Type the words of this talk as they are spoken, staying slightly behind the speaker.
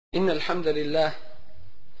إن الحمد لله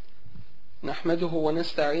نحمده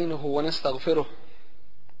ونستعينه ونستغفره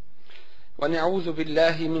ونعوذ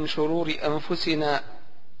بالله من شرور أنفسنا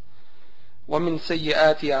ومن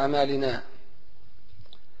سيئات أعمالنا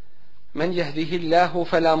من يهده الله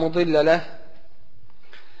فلا مضل له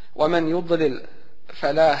ومن يضلل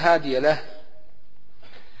فلا هادي له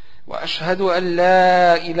وأشهد أن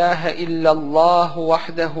لا إله إلا الله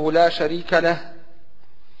وحده لا شريك له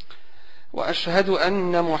وأشهد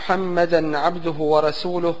أن محمدا عبده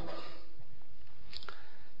ورسوله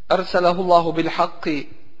أرسله الله بالحق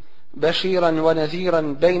بشيرا ونذيرا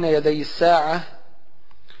بين يدي الساعة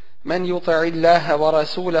من يطع الله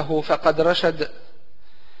ورسوله فقد رشد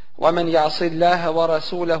ومن يعص الله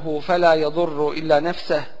ورسوله فلا يضر إلا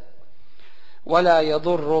نفسه ولا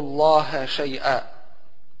يضر الله شيئا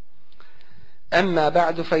أما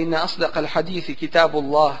بعد فإن أصدق الحديث كتاب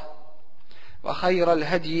الله وخير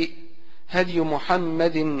الهدي هدي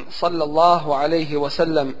محمد صلى الله عليه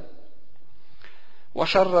وسلم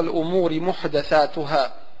وشر الأمور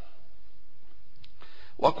محدثاتها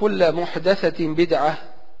وكل محدثة بدعة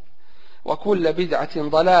وكل بدعة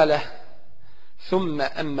ضلالة ثم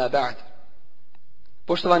أما بعد.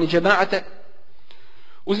 Poštovani džemaate,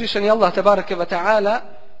 uzvišeni Allah tebareke ve taala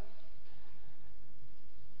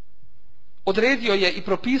odredio je i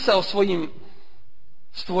propisao svojim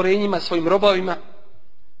stvorenjima, svojim robovima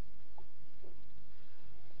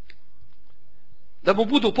da mu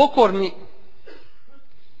budu pokorni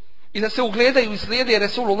i da se ugledaju i slijede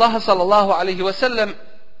Resulullaha sallallahu alaihi wa sallam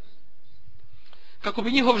kako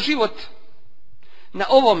bi njihov život na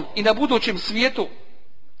ovom i na budućem svijetu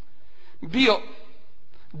bio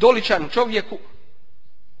doličan čovjeku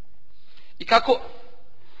i kako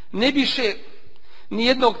ne biše ni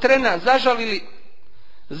jednog trena zažalili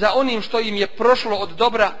za onim što im je prošlo od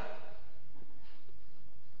dobra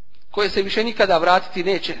koje se više nikada vratiti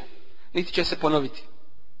neće niti će se ponoviti.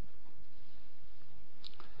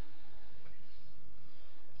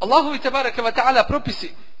 Allahovi tebareke ve taala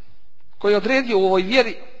propisi koji je odredio u ovoj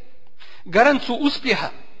vjeri garant su uspjeha,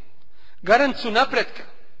 garant su napretka,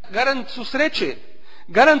 garant su sreće,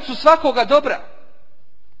 garant su svakoga dobra.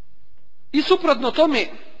 I suprotno tome,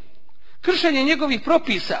 kršenje njegovih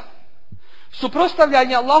propisa,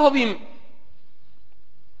 suprotstavljanje Allahovim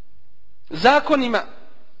zakonima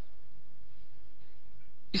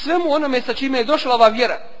i svemu onome sa čime je došla ova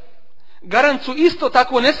vjera, garant su isto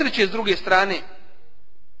tako nesreće s druge strane,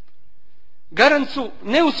 garant su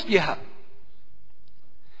neuspjeha,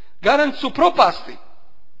 garant su propasti,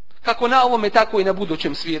 kako na ovome tako i na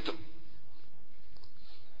budućem svijetu.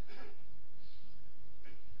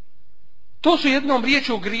 To su jednom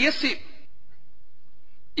riječju grijesi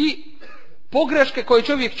i pogreške koje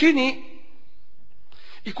čovjek čini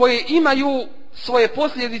i koje imaju svoje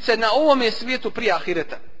posljedice na ovome svijetu prije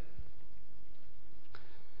ahireta.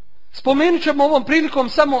 Spomenut ćemo ovom prilikom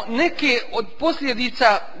samo neke od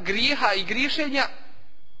posljedica grijeha i griješenja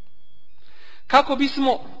kako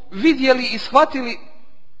bismo vidjeli i shvatili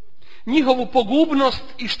njihovu pogubnost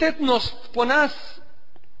i štetnost po nas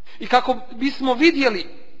i kako bismo vidjeli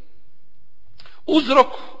uzrok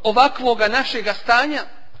ovakvoga našega stanja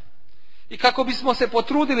i kako bismo se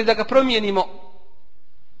potrudili da ga promijenimo.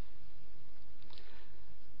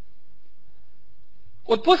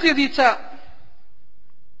 Od posljedica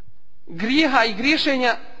grijeha i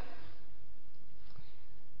griješenja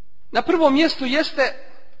na prvom mjestu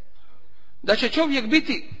jeste da će čovjek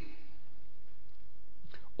biti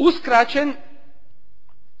uskraćen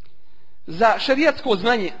za šerijatsko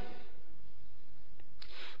znanje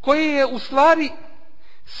koje je u stvari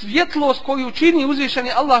svjetlost koju čini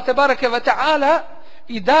uzvišeni Allah tebareke ve taala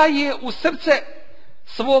i daje u srce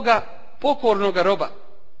svoga pokornoga roba.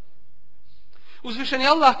 Uzvišeni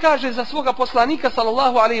Allah kaže za svoga poslanika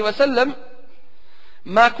sallallahu alaihi wa sallam: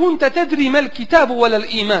 ma kunta tadri mal kitabu wal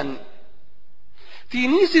iman. Ti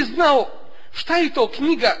nisi znao šta je to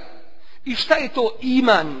knjiga i šta je to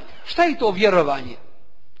iman, šta je to vjerovanje,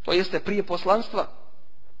 to jeste prije poslanstva.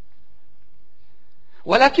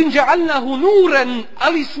 Walakin ja'alnahu nuran,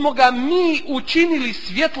 ali smo ga mi učinili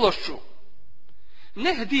svjetlošću,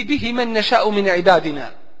 nehdi bihi men neša'u min ibadina,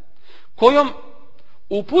 kojom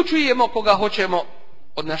upućujemo koga hoćemo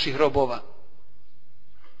od naših robova.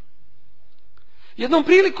 Jednom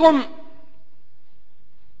prilikom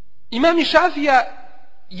Imam Šafija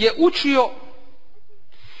je učio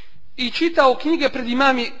i čitao knjige pred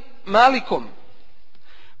imami Malikom,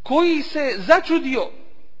 koji se začudio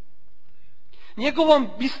njegovom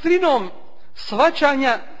bistrinom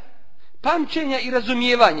shvaćanja, pamćenja i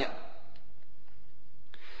razumijevanja.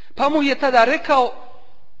 Pa mu je tada rekao: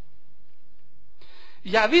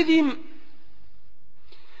 ja vidim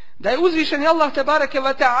da je uzvišeni Allah tebareke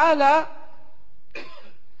ve ta'ala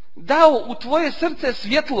dao u tvoje srce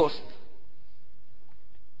svjetlost,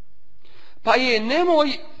 pa je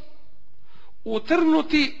nemoj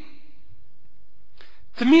utrnuti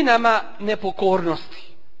tminama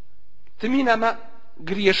nepokornosti, tminama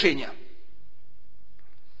griješenja.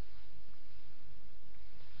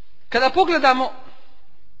 Kada pogledamo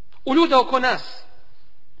u ljude oko nas,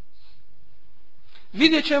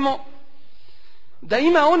 vidjet ćemo da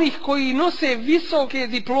ima onih koji nose visoke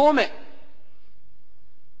diplome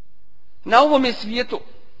na ovome svijetu,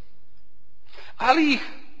 ali ih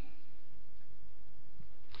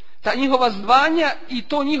ta njihova zvanja i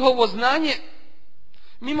to njihovo znanje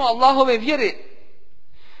mimo Allahove vjere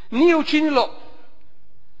nije učinilo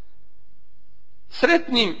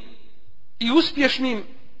sretnim i uspješnim,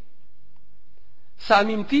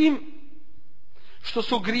 samim tim što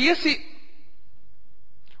su grijesi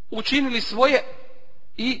učinili svoje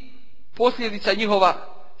i posljedica njihova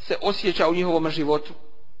se osjeća u njihovom životu.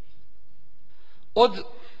 Od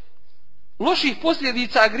loših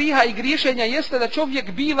posljedica griha i griješenja jeste da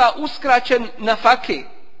čovjek biva uskraćen nafake,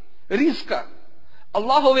 rizka,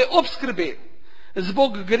 Allahove opskrbe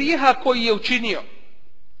zbog griha koji je učinio.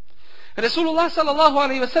 Resulullah sallallahu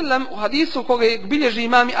alaihi ve sellem u hadisu koga bilježi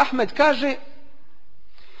imam Ahmed kaže: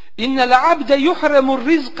 Inna l'abde yuhramu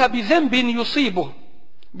rizqa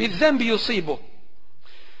bi zembi yusibuh.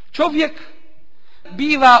 Čovjek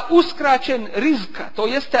biva uskraćen rizka, to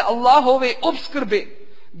jeste Allahove opskrbe,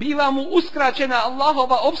 biva mu uskraćena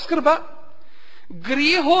Allahova opskrba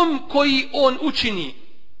grijehom koji on učini.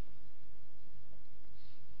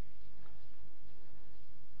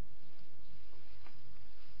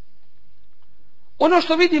 Ono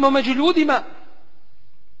što vidimo među ljudima,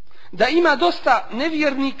 da ima dosta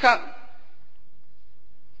nevjernika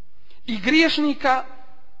i griješnika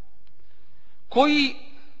koji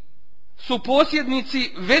su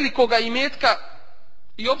posjednici velikoga imetka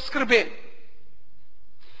i opskrbe,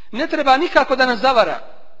 ne treba nikako da nas zavara.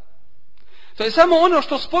 To je samo ono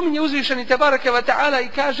što spominje uzvišeni tebareke ve ta'ala i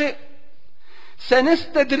kaže: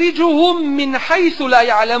 Senestedriđuhum min hajthu la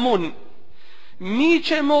ja'lamun. Mi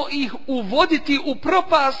ćemo ih uvoditi u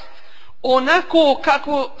propast onako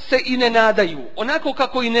kako se i ne nadaju, onako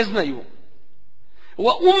kako i ne znaju.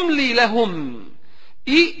 Wa umli lahum.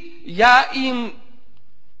 I ja im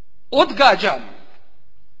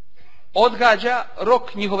odgađa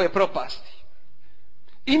rok njihove propasti.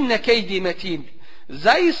 Inne kejdi metin.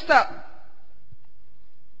 Zaista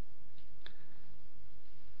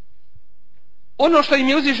ono što im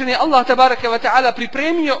je uzvišeni Allah tabaraka wa ta'ala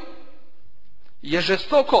pripremio je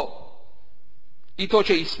žestoko i to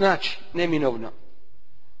će ih snaći neminovno.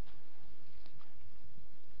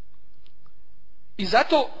 I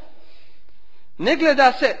zato ne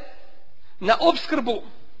gleda se na opskrbu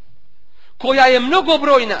koja je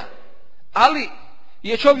mnogobrojna, ali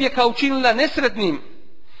je čovjeka učinila nesretnim,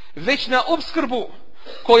 već na opskrbu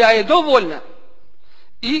koja je dovoljna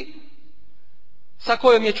i sa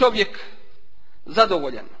kojom je čovjek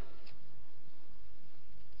zadovoljan.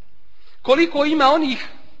 Koliko ima onih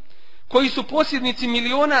koji su posjednici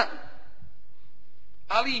miliona,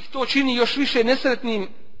 ali ih to čini još više nesretnim,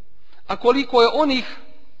 a koliko je onih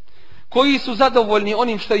koji su zadovoljni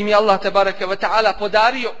onim što im je Allah tebareke ve ta'ala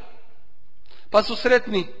podario, pa su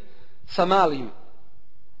sretni sa malim.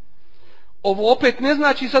 Ovo opet ne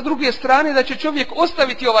znači sa druge strane da će čovjek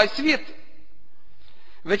ostaviti ovaj svijet,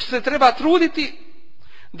 već se treba truditi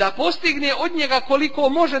da postigne od njega koliko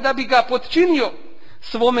može da bi ga potčinio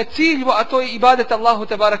svome cilju, a to je ibadet Allahu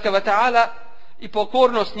tebareke ve ta'ala i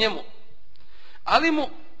pokornost njemu. Ali mu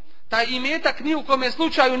taj imetak ni u kome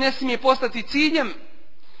slučaju ne smije postati ciljem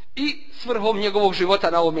i svrhom njegovog života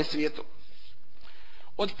na ovome svijetu.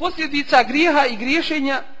 Od posljedica grijeha i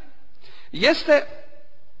griješenja jeste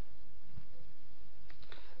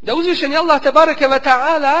da uzvišeni Allah tebareke ve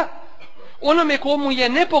ta'ala onome komu je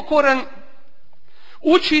nepokoran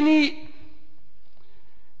učini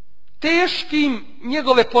teškim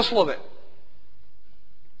njegove poslove,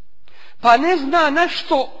 pa ne zna na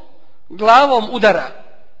što glavom udara.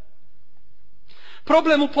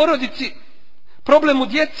 Problem u porodici, problem u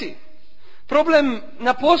djeci, problem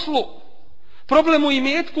na poslu, problem u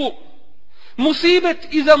imetku, musibet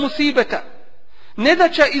iza musibeta,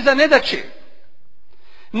 nedaća iza nedaće.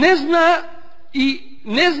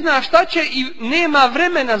 Ne zna šta će i nema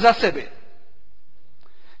vremena za sebe.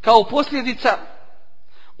 Kao posljedica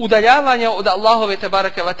udaljavanja od Allahove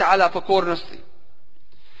tebareke ve ta'ala pokornosti.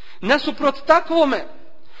 Nasuprot takvome,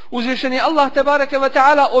 uzvišeni Allah tebareke ve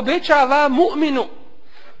ta'ala obećava mu'minu,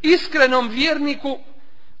 iskrenom vjerniku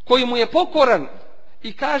koji mu je pokoran,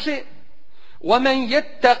 i kaže: وَمَنْ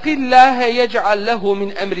يَتَّقِ اللَّهَ يَجْعَلْ لَهُ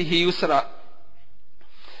مِنْ أَمْرِهِ يُسْرًا.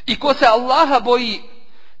 I ko se Allaha boji,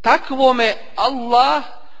 takvome Allah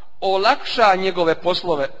olakša njegove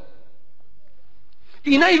poslove.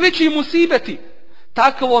 I najveći musibeti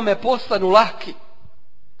takvome postanu lahki,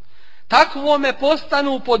 takvome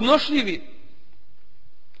postanu podnošljivi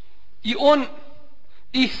i on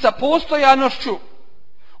ih sa postojanošću,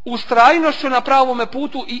 ustrajnošću na pravome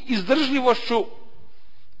putu i izdržljivošću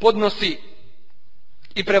podnosi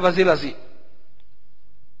i prevazilazi.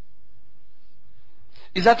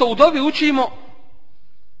 I zato u dobi učimo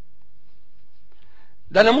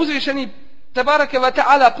da nam uzvišeni Tebareke ve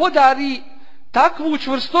Ta'ala podari takvu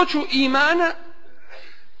čvrstoću imana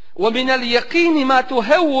وَمِنَ الْيَقِينِ مَا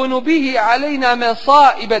تُهَوُّنُ بِهِ عَلَيْنَا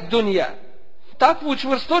مَصَائِبَ الدُّنْيَا. Takvu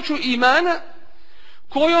čvrstoću imana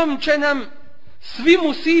kojom će nam svi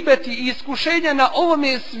musibeti i iskušenja na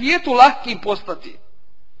ovome svijetu lahkim postati.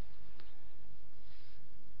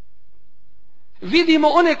 Vidimo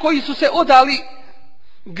one koji su se odali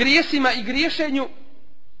grijesima i griješenju,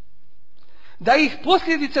 da ih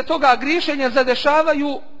posljedice toga griješenja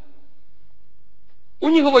zadešavaju u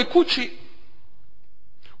njihovoj kući,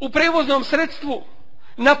 u prevoznom sredstvu,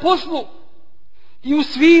 na poslu i u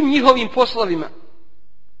svim njihovim poslovima.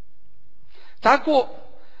 Tako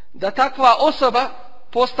da takva osoba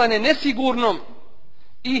postane nesigurnom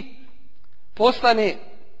i postane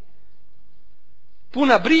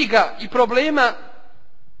puna briga i problema,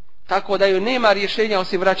 tako da joj nema rješenja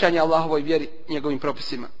osim vraćanja Allahovoj vjeri, njegovim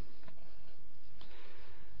propisima.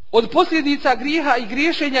 Od posljedica grijeha i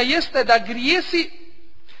griješenja jeste da grijesi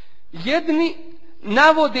jedni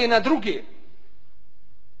navode na druge,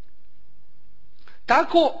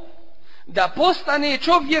 tako da postane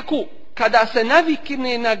čovjeku, kada se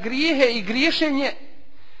navikne na grijehe i griješenje,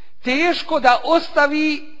 teško da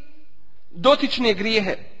ostavi dotične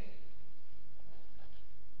grijehe.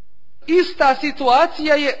 Ista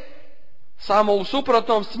situacija je samo u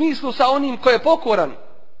suprotnom smislu sa onim ko je pokoran.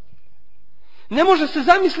 Ne može se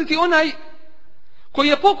zamisliti onaj koji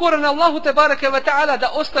je pokoran Allahu Tebareke ve Ta'ala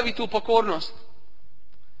da ostavi tu pokornost.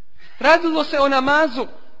 Radilo se o namazu,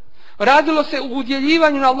 radilo se o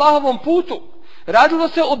udjeljivanju na Allahovom putu, radilo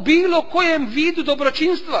se o bilo kojem vidu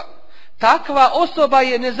dobročinstva. Takva osoba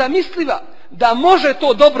je nezamisliva da može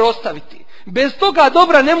to dobro ostaviti. Bez toga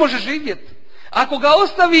dobra ne može živjeti. Ako ga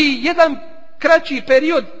ostavi jedan kraći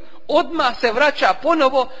period, odmah se vraća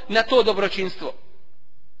ponovo na to dobročinstvo.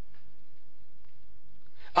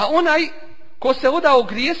 A onaj ko se odao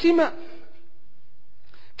grijesima,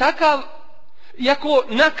 takav, iako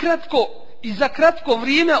nakratko i za kratko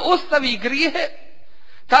vrijeme ostavi grijehe,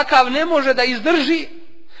 takav ne može da izdrži,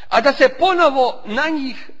 a da se ponovo na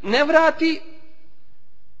njih ne vrati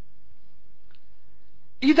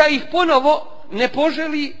i da ih ponovo ne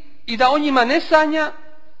poželi i da o njima ne sanja,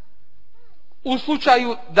 u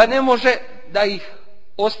slučaju da ne može da ih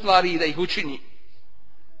ostvari i da ih učini.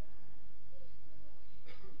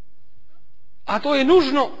 A to je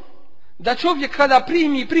nužno da čovjek kada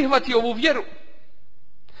primi i prihvati ovu vjeru,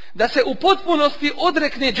 da se u potpunosti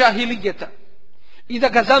odrekne džahilijeta i da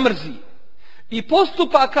ga zamrzi i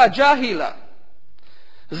postupaka džahila.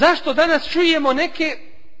 Zašto danas čujemo neke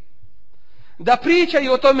da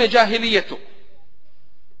pričaju o tome džahilijetu?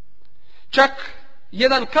 Čak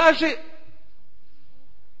jedan kaže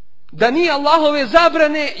da nije Allahove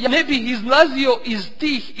zabrane, ja ne bih izlazio iz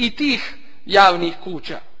tih i tih javnih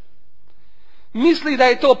kuća. Misli da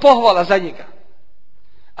je to pohvala za njega,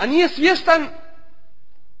 a nije svjestan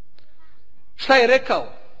šta je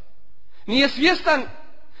rekao. Nije svjestan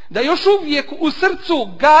da još uvijek u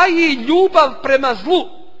srcu gaji ljubav prema zlu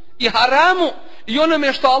i haramu i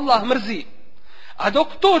onome što Allah mrzi. A dok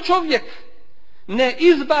to čovjek ne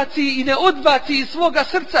izbaci i ne odbaci iz svoga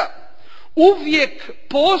srca, uvijek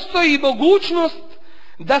postoji mogućnost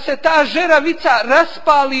da se ta žeravica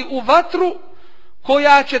raspali u vatru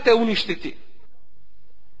koja će te uništiti.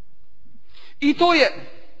 I to je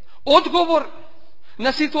odgovor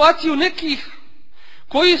na situaciju nekih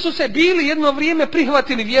koji su se bili jedno vrijeme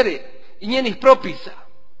prihvatili vjere i njenih propisa,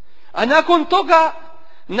 a nakon toga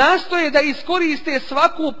nastoje da iskoriste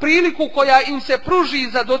svaku priliku koja im se pruži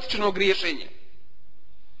za dotično griješenje.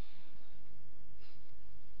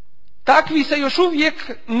 Takvi se još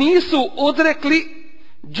uvijek nisu odrekli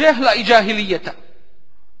džehla i džahilijeta.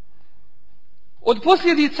 Od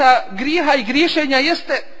posljedica grijeha i griješenja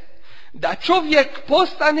jeste da čovjek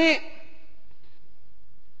postane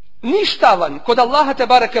ništavan kod Allaha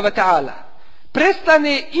Tebareke ve Ta'ala,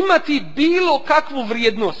 prestane imati bilo kakvu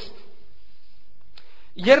vrijednost.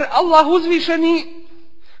 Jer Allah uzvišeni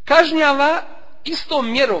kažnjava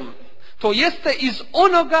istom mjerom, to jeste iz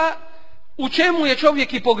onoga u čemu je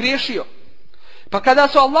čovjek i pogriješio. Pa kada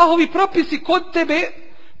su Allahovi propisi kod tebe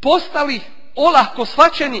postali olahko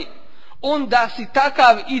shvaćeni, onda si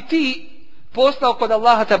takav i ti postao kod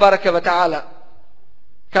Allaha tabaraka wa ta'ala.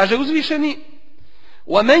 Kaže uzvišeni: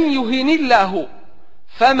 وَمَنْ يُهِنِ اللَّهُ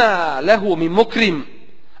فَمَا لَهُ مِنْ مُكْرِمٍ.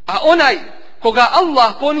 A onaj koga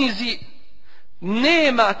Allah ponizi,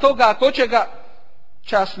 nema toga ko će ga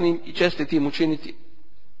časnim i čestitim učiniti.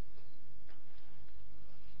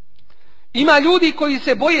 Ima ljudi koji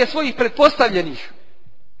se boje svojih pretpostavljenih,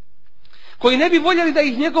 koji ne bi voljeli da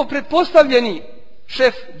ih njegov pretpostavljeni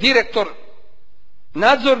šef, direktor,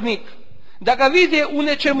 nadzornik, da ga vide u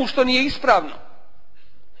nečemu što nije ispravno.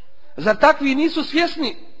 Zar takvi nisu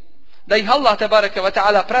svjesni da ih Allah tebareke ve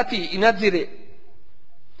taala prati i nadzire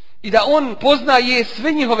i da on poznaje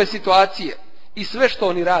sve njihove situacije i sve što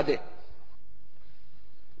oni rade?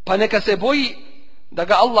 Pa neka se boji da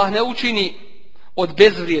ga Allah ne učini od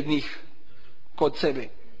bezvrijednih kod sebe.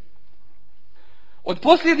 Od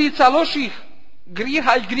posljedica loših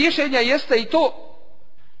grijeha i griješenja jeste i to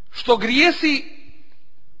što grijesi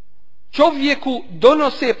čovjeku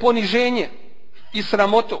donose poniženje i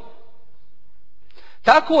sramotu.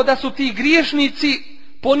 Tako da su ti griješnici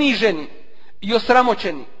poniženi i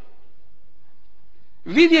osramoćeni.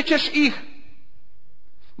 Vidjet ćeš ih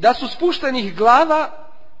da su spuštenih glava,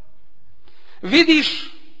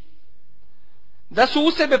 vidiš da su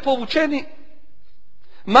u sebe povučeni,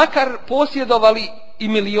 makar posjedovali i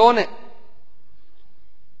milione.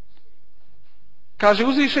 Kaže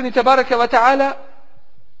uzvišeni tebareke wa ta'ala: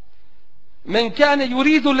 Men kane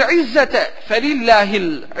yuridu l'izzete felillahi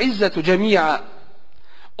l'izzetu džemija.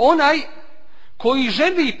 Onaj koji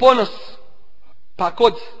želi ponos, pa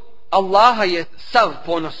kod Allaha je sav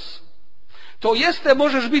ponos. To jeste,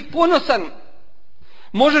 možeš biti ponosan,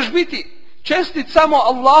 možeš biti čestit samo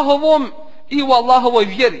Allahovom i u Allahovoj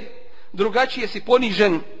vjeri. Drugačije si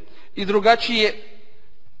ponižen i drugačije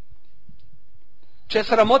će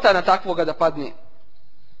sramota na takvoga da padne.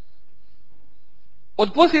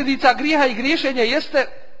 Od posljedica grijeha i griješenja jeste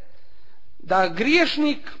da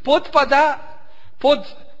griješnik potpada pod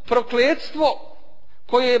prokletstvo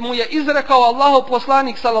koje mu je izrekao Allahov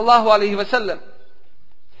poslanik sallallahu alejhi ve sellem.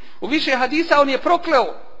 U više hadisa on je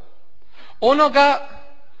prokleo onoga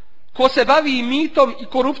ko se bavi mitom i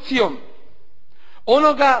korupcijom,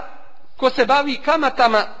 onoga ko se bavi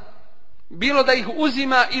kamatama, bilo da ih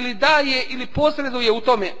uzima ili daje ili posreduje u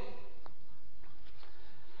tome,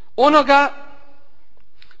 onoga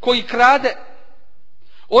koji krade,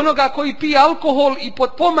 onoga koji pije alkohol i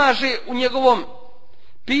potpomaže u njegovom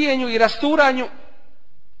pijenju i rasturanju,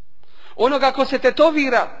 onoga ko se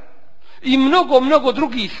tetovira i mnogo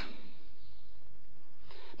drugih.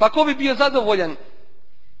 Pa ko bi bio zadovoljan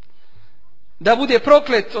da bude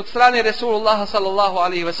proklet od strane Resulullaha sallallahu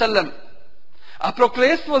alaihi ve sellem? A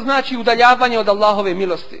prokletstvo znači udaljavanje od Allahove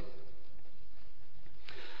milosti.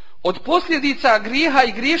 Od posljedica grijeha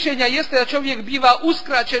i griješenja jeste da čovjek biva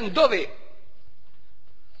uskraćen dove.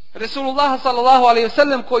 Resulullah sallallahu alejhi ve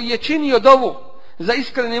sellem koji je činio dovu za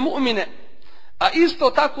iskrene mu'mine, a isto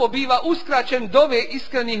tako biva uskraćen dove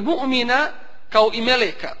iskrenih mu'mina kao i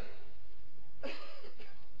meleka.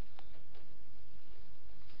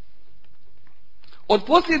 Od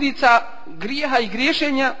posljedica grijeha i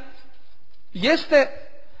griješenja jeste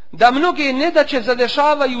da mnoge nedaće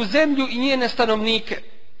zadešavaju zemlju i njene stanovnike,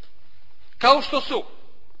 kao što su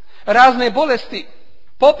razne bolesti,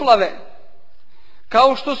 poplave,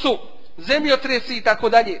 kao što su zemljotresi i tako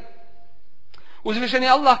dalje. Uzvišeni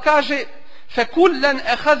Allah kaže: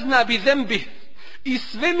 فَكُلًّا أَخَذْنَا بِذَنْبِهِ. I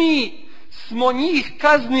sve mi smo njih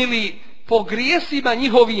kaznili po grijesima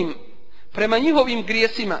njihovim, prema njihovim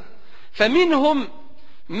grijesima. فَمِنْهُمْ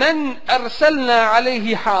مَنْ أَرْسَلْنَا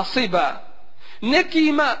عَلَيْهِ حَاصِبًا.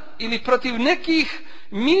 Nekima ili protiv nekih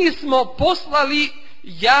mi smo poslali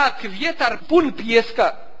jak vjetar pun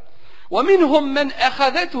pijeska. وَمِنْهُمْ مَنْ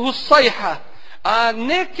أَخَذَتْهُ الصَّيْحَةُ. A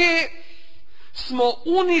neke smo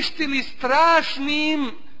uništili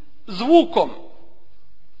strašnim zvukom.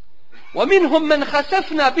 وَمِنْهُمْ مَنْ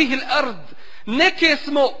خَسَفْنَا بِهِ الْأَرْضِ. Neke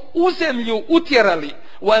smo u zemlju utjerali.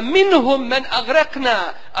 وَمِنْهُمْ مَنْ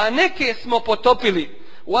أَغْرَقْنَا. A neke smo potopili.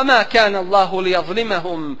 وَمَا كَانَ اللَّهُ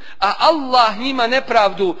لِيَظْلِمَهُمْ. A Allah njima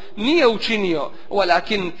nepravdu nije učinio.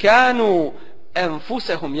 وَلَكِنْ كَانُوا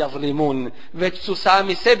أَنفُسَهُمْ يَظْلِمُونَ. Već su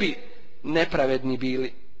sami sebi nepravedni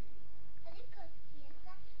bili.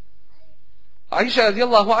 Aisha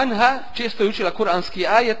radijallahu anha često je učila kuranski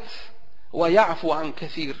ajet: وَيَعْفُ عَنْ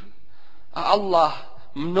كَثِيرٍ. A Allah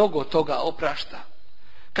mnogo toga oprašta.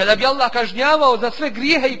 Kada bi Allah kažnjavao za sve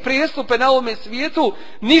grijehe i prijestupe na ovome svijetu,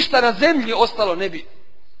 ništa na zemlji ostalo ne bi.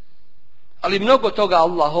 Ali mnogo toga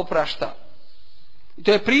Allah oprašta. I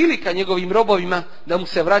to je prilika njegovim robovima da mu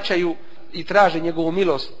se vraćaju i traže njegovu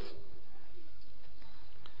milost.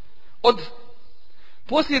 Od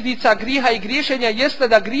posljedica grijeha i griješenja jeste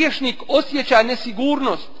da griješnik osjeća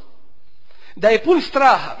nesigurnost, da je pun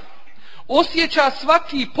straha, osjeća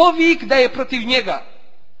svaki povik da je protiv njega,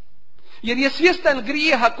 jer je svjestan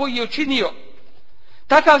grijeha koji je učinio.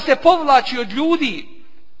 Takav se povlači od ljudi,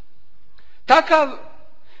 takav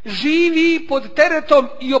živi pod teretom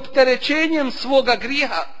i opterećenjem svoga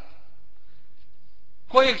grijeha,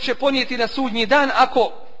 kojeg će ponijeti na sudnji dan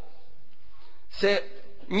ako se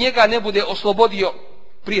njega ne bude oslobodio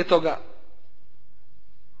prije toga.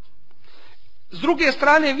 S druge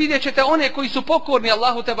strane vidjet ćete one koji su pokorni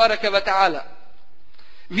Allahu tebareke ve ta'ala.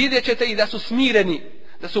 Vidjet ćete i da su smireni,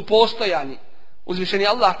 da su postojani. Uzvišeni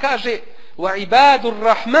Allah kaže: wa ibadur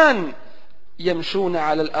rahman yamshuna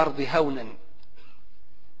ala al-ardi hawnan.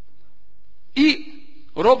 I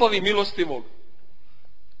robovi milostivog,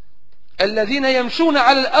 alladhina yamshuna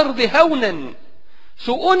ala al-ardi hawnan,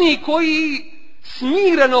 su oni koji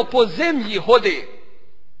smireno po zemlji hode,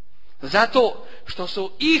 zato što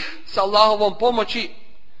su ih s Allahovom pomoći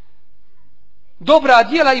dobra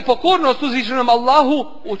djela i pokornost uzvišenom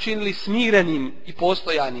Allahu učinili smirenim i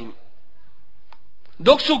postojanim.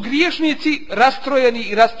 Dok su griješnici rastrojeni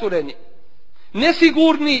i rastureni,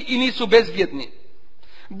 nesigurni i nisu bezbjedni.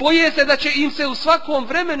 Boje se da će im se u svakom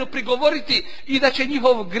vremenu prigovoriti i da će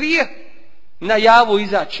njihov grijeh na javu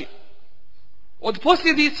izaći. Od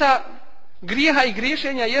posljedica grijeha i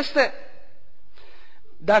griješenja jeste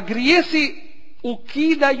da grijesi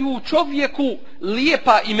ukidaju čovjeku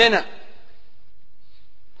lijepa imena,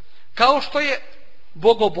 kao što je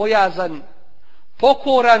bogobojazan,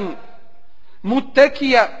 pokoran,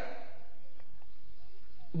 mutekija,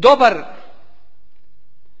 dobar,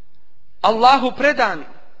 Allahu predan.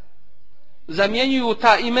 Zamjenjuju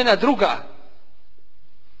ta imena druga,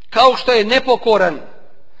 kao što je nepokoran,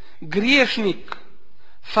 griješnik,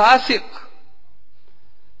 fasik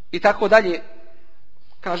i tako dalje.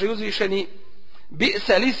 Kaže uzvišeni: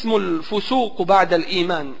 bi'sal ismul fusuku ba'dal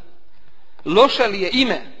iman. Loše li je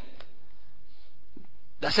ime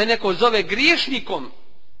da se neko zove griješnikom,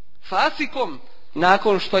 fasikom,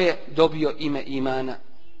 nakon što je dobio ime imana.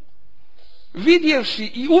 Vidjevši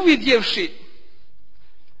i uvidjevši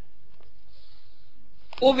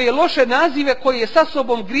ove loše nazive koje sa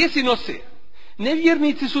sobom grijesi nose,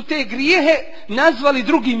 nevjernici su te grijehe nazvali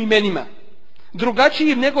drugim imenima,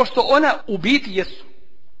 drugačijim nego što ona u biti jesu.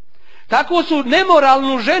 Tako su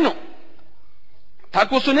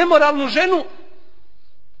nemoralnu ženu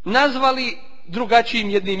nazvali drugačijim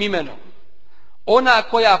jednim imenom, ona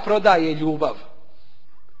koja prodaje ljubav.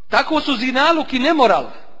 Tako su zinaluk i nemoral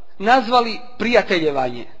nazvali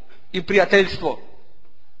prijateljevanje i prijateljstvo.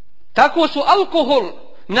 Tako su alkohol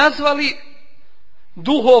nazvali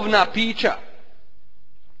duhovna pića.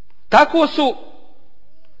 Tako su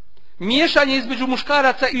miješanje između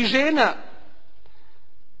muškaraca i žena,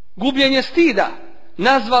 gubljenje stida,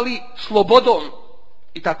 nazvali slobodom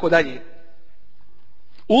i tako dalje.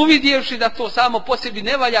 Uvidjevši da to samo po sebi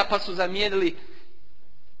ne valja, pa su zamijenili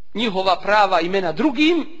njihova prava imena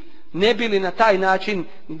drugim, ne bili na taj način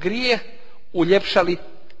grijeh uljepšali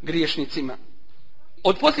griješnicima.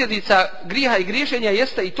 Od posljedica grijeha i griješenja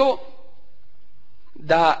jeste i to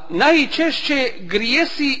da najčešće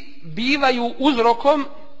grijesi bivaju uzrokom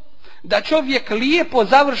da čovjek lijepo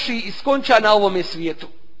završi i skonča na ovome svijetu.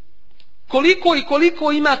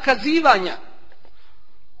 Koliko ima kazivanja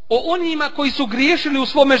o onima koji su griješili u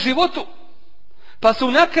svome životu, pa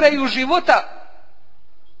su na kraju života,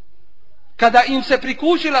 kada im se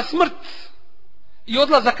prikućila smrt i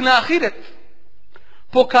odlazak na ahiret,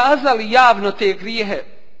 pokazali javno te grijehe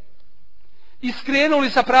i skrenuli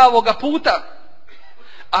sa pravoga puta,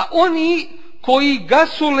 a oni koji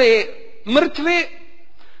gasule mrtve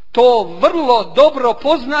to vrlo dobro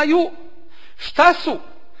poznaju šta su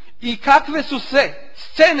i kakve su sve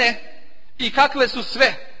scene i kakve su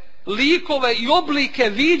sve likove i oblike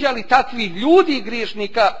viđali takvih ljudi i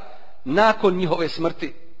griješnika nakon njihove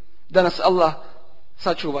smrti. Da nas Allah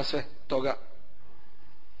sačuva sve toga.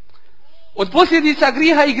 Od posljedica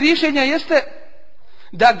grijeha i griješenja jeste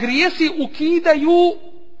da grijesi ukidaju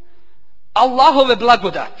Allahove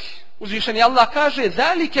blagodati. Uzvišeni Allah kaže: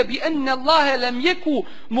 zalike bi anna Allaha lam yaku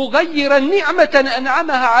mughayyiran ni'matan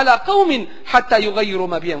an'amaha ala qaumin hatta yughayyiru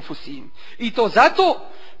ma bi anfusihim. I to zato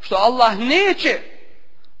što Allah neće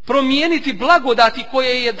promijeniti blagodati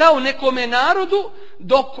koje je dao nekome narodu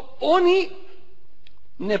dok oni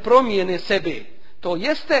ne promijene sebe. To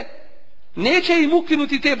jeste, neće im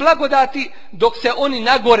ukinuti te blagodati dok se oni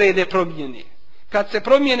nagore ne promijene. Kad se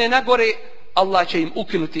promijene nagore, Allah će im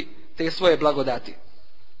ukinuti te svoje blagodati.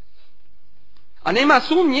 A nema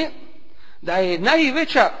sumnje da je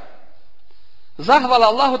najveća zahvala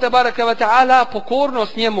Allahu tebareke ve ta'ala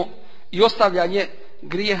pokornost njemu i ostavljanje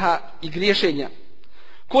grijeha i griješenja.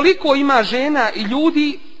 Koliko ima žena i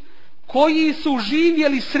ljudi koji su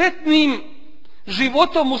živjeli sretnim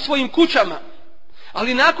životom u svojim kućama,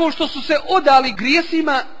 ali nakon što su se odali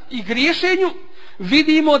grijesima i griješenju,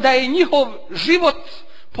 vidimo da je njihov život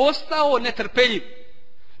postao netrpeljiv,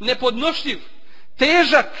 nepodnošljiv,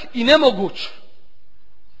 težak i nemoguć.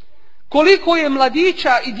 Koliko je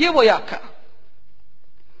mladića i djevojaka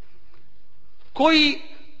koji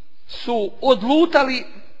su odlutali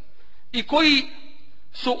i koji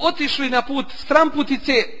su otišli na put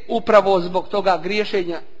stramputice upravo zbog toga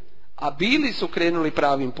griješenja, a bili su krenuli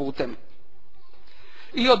pravim putem.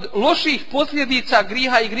 I od loših posljedica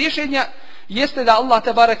grijeha i griješenja jeste da Allah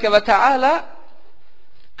tebareke ve ta'ala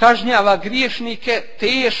kažnjava griješnike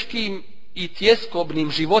teškim i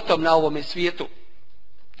tjeskobnim životom na ovome svijetu,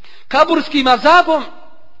 kaburskim azabom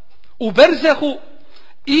u berzehu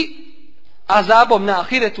i azabom na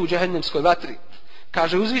ahiretu u džehennemskoj vatri.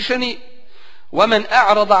 Kaže uzvišeni: وَمَنْ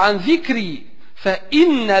أَعْرَضَ عَنْ ذِكْرِي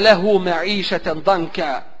فَإِنَّ لَهُ مَعِيشَةً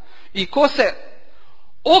ضَنْكَ. I ko se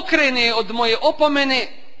okrene od moje opomene,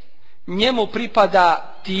 njemu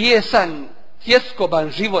pripada tijesan,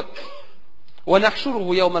 tjeskoban život.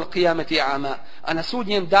 وَنَحْشُرُهُ يَوْمَ الْقِيَامَةِ أَعْمَى. A na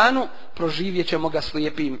sudnjem danu proživjet ćemo ga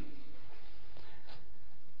slijepim.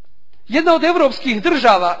 Jedna od evropskih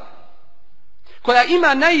država koja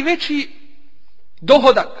ima najveći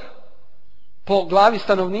dohodak po glavi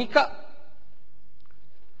stanovnika,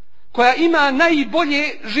 koja ima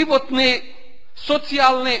najbolje životne,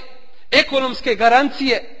 socijalne, ekonomske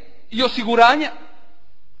garancije i osiguranja,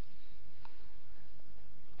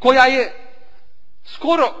 koja je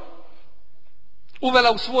skoro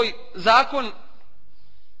uvela u svoj zakon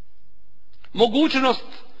mogućnost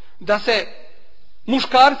da se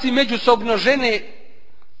muškarci međusobno žene,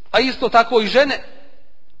 a isto tako i žene.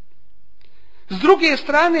 S druge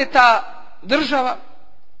strane, ta država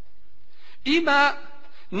ima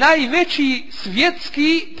najveći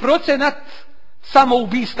svjetski procenat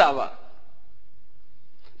samoubistava.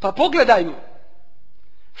 Pa pogledajmo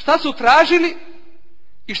šta su tražili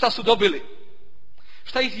i šta su dobili.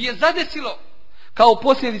 Šta ih je zadesilo kao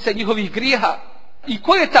posljedica njihovih grijeha. I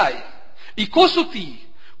ko je taj? I ko su ti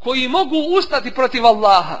koji mogu ustati protiv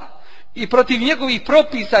Allaha i protiv njegovih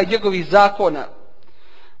propisa i njegovih zakona?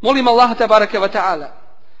 Molim Allaha tebareke ve ta'ala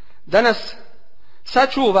da nas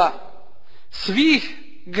sačuva svih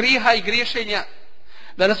grijeha i griješenja,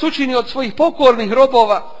 da nas učini od svojih pokornih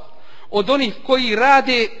robova, od onih koji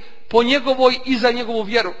rade po njegovoj i za njegovu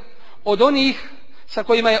vjeru, od onih sa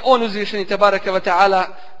kojima je on uzvišeni tebareke ve ta'ala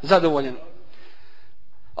zadovoljan.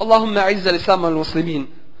 Allahumma a'izz al-islam wal-muslimin,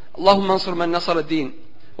 Allahumma ansur man nasara ad-din,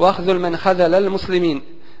 wa akhdhul man khadhala al-muslimin,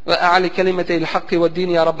 wa a'li kalimati al-haqqi wad-din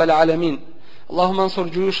ya rabbal alamin. اللهم انصر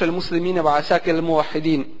جيوش المسلمين وعساكر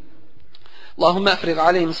الموحدين. اللهم افرغ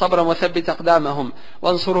عليهم صبرا وثبت اقدامهم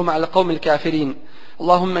وانصرهم على القوم الكافرين.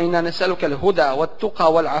 اللهم انا نسألك الهدى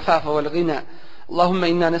والتقى والعفاف والغنى. اللهم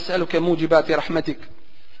انا نسألك موجبات رحمتك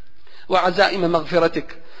وعزائم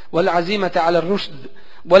مغفرتك والعزيمة على الرشد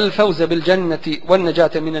والفوز بالجنة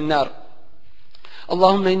والنجاة من النار.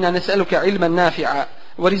 اللهم انا نسألك علما نافعا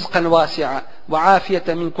ورزقا واسعا وعافية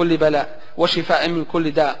من كل بلاء وشفاء من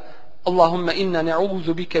كل داء. اللهم إنا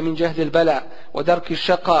نعوذ بك من جهد البلاء ودرك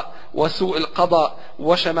الشقاء وسوء القضاء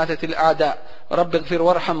وشماتة الأعداء. رب اغفر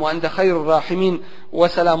وارحم وأنت خير الراحمين.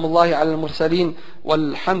 وسلام الله على المرسلين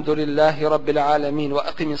والحمد لله رب العالمين.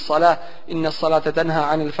 وأقم الصلاة إن الصلاة تنهى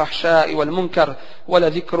عن الفحشاء والمنكر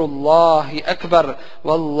ولذكر الله أكبر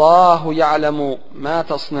والله يعلم ما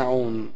تصنعون.